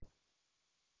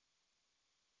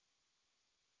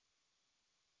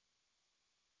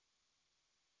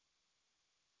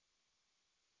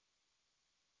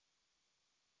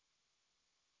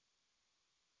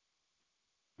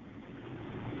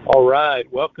All right,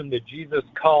 welcome to Jesus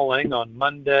Calling on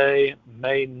Monday,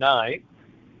 May 9th.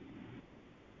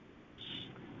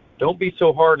 Don't be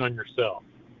so hard on yourself.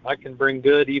 I can bring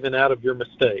good even out of your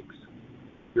mistakes.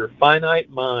 Your finite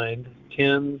mind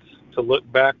tends to look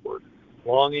backward,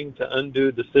 longing to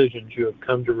undo decisions you have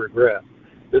come to regret.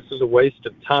 This is a waste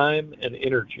of time and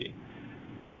energy,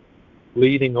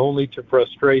 leading only to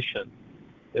frustration.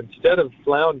 Instead of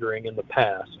floundering in the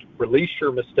past, release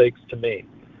your mistakes to me.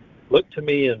 Look to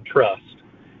me in trust,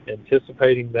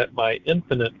 anticipating that my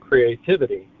infinite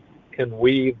creativity can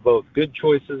weave both good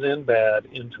choices and bad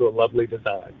into a lovely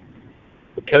design.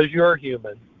 Because you are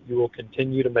human, you will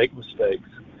continue to make mistakes.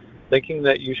 Thinking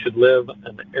that you should live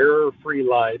an error-free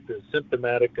life is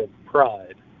symptomatic of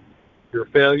pride. Your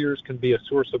failures can be a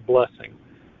source of blessing,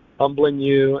 humbling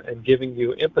you and giving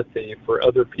you empathy for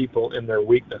other people in their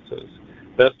weaknesses.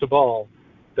 Best of all,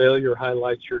 failure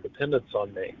highlights your dependence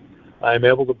on me. I am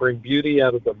able to bring beauty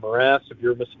out of the morass of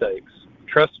your mistakes.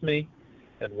 Trust me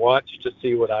and watch to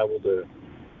see what I will do.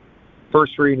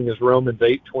 First reading is Romans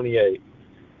 8:28.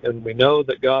 And we know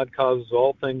that God causes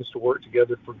all things to work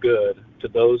together for good to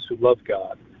those who love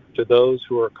God, to those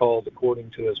who are called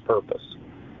according to his purpose.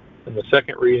 And the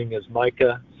second reading is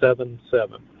Micah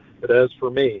 7:7. But as for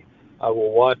me, I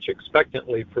will watch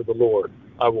expectantly for the Lord.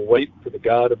 I will wait for the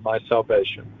God of my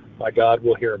salvation. My God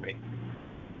will hear me.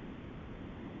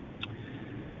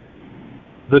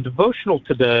 The devotional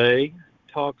today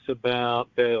talks about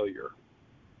failure,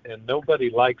 and nobody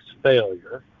likes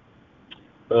failure,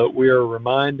 but we are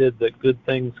reminded that good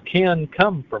things can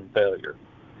come from failure.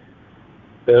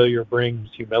 Failure brings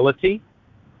humility,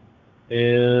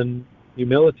 and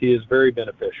humility is very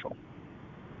beneficial.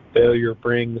 Failure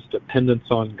brings dependence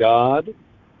on God,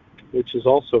 which is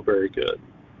also very good.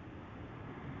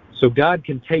 So God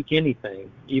can take anything,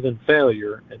 even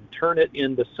failure, and turn it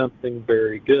into something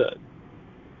very good.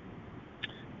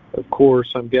 Of course,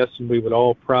 I'm guessing we would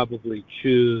all probably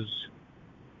choose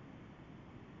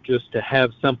just to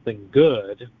have something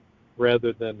good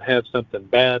rather than have something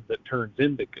bad that turns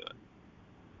into good.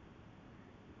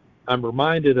 I'm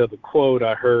reminded of a quote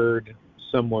I heard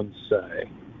someone say,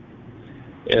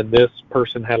 and this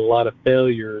person had a lot of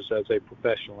failures as a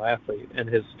professional athlete, and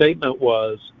his statement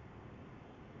was,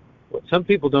 what some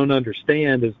people don't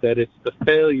understand is that it's the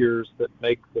failures that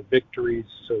make the victories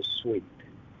so sweet.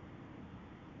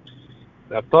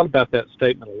 I've thought about that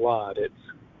statement a lot.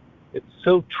 It's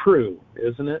so true,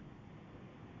 isn't it?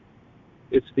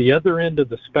 It's the other end of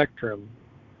the spectrum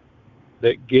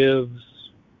that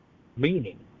gives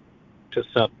meaning to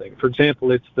something. For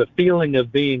example, it's the feeling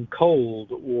of being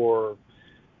cold or,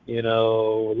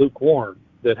 lukewarm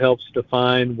that helps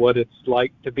define what it's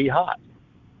like to be hot.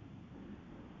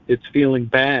 It's feeling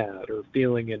bad or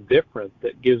feeling indifferent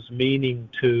that gives meaning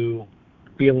to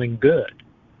feeling good.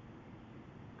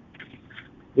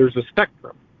 There's a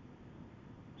spectrum.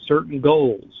 Certain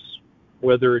goals,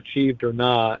 whether achieved or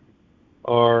not,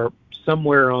 are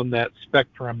somewhere on that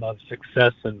spectrum of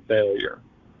success and failure.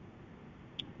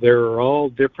 There are all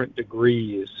different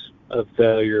degrees of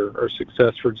failure or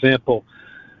success. For example,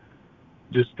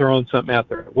 just throwing something out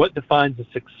there, what defines a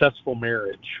successful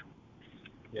marriage?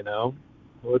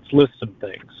 Let's list some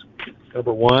things.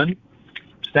 Number one,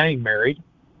 staying married.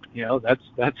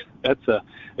 That's a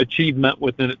achievement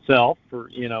within itself for,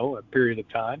 a period of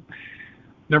time.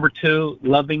 Number two,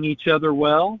 loving each other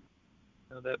well.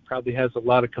 That probably has a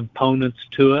lot of components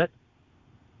to it.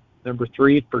 Number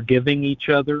three, forgiving each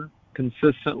other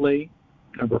consistently.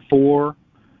 Number four,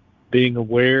 being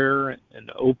aware and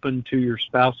open to your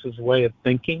spouse's way of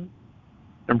thinking.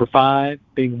 Number five,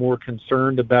 being more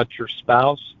concerned about your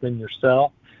spouse than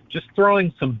yourself. Just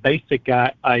throwing some basic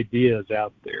ideas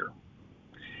out there.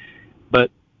 But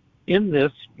in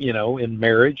this, in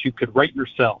marriage, you could rate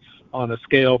yourself on a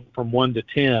scale from 1 to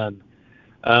 10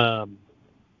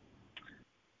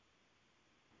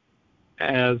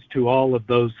 as to all of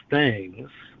those things.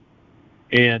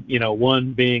 And,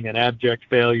 1 being an abject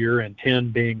failure and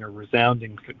 10 being a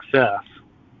resounding success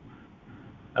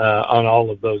on all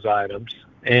of those items.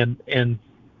 And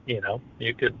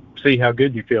you could see how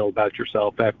good you feel about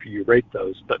yourself after you rate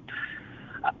those.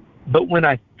 But when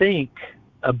I think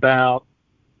about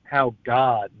how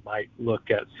God might look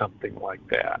at something like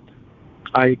that,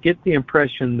 I get the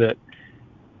impression that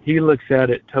he looks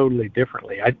at it totally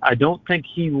differently. I don't think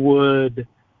he would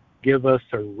give us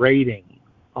a rating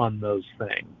on those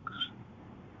things.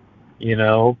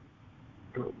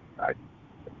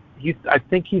 I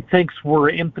think he thinks we're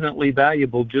infinitely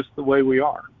valuable just the way we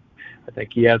are. I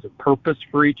think he has a purpose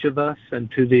for each of us, and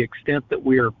to the extent that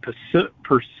we are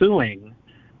pursuing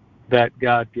that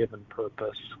God-given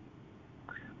purpose,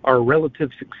 our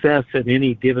relative success at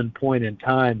any given point in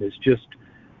time is just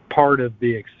part of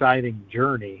the exciting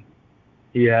journey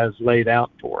he has laid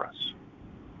out for us.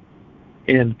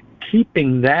 And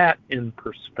keeping that in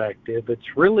perspective,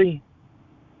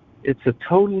 it's a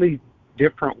totally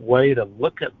different way to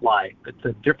look at life. It's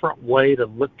a different way to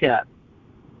look at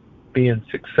being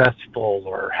successful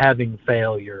or having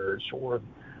failures or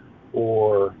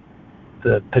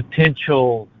the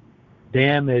potential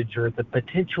damage or the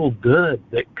potential good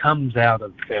that comes out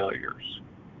of failures.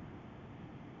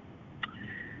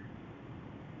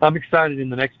 I'm excited in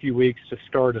the next few weeks to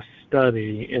start a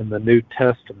study in the New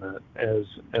Testament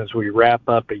as we wrap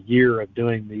up a year of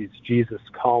doing these Jesus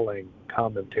Calling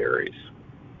commentaries.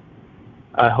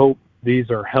 I hope these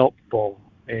are helpful,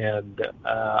 and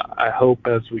I hope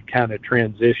as we kind of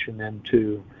transition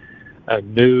into a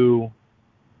new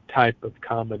type of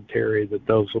commentary that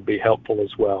those will be helpful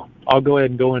as well. I'll go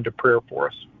ahead and go into prayer for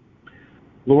us.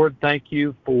 Lord, thank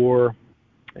you for,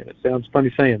 and it sounds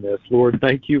funny saying this, Lord,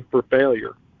 thank you for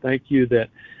failure. Thank you that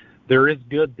there is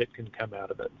good that can come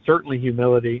out of it. Certainly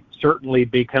humility, certainly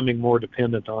becoming more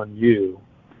dependent on you.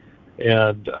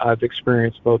 And I've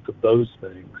experienced both of those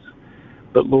things.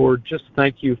 But Lord, just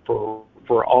thank you for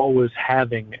always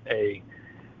having a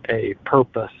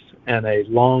purpose and a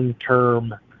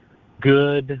long-term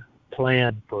good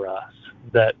plan for us,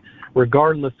 that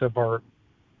regardless of our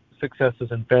successes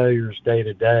and failures day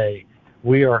to day,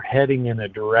 we are heading in a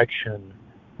direction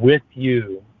with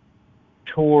you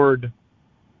toward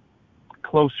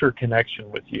closer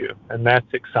connection with you. And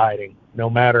that's exciting. No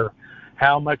matter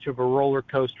how much of a roller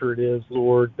coaster it is,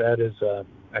 Lord, that is a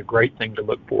great thing to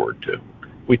look forward to.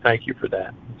 We thank you for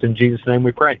that. It's in Jesus' name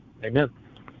we pray. Amen.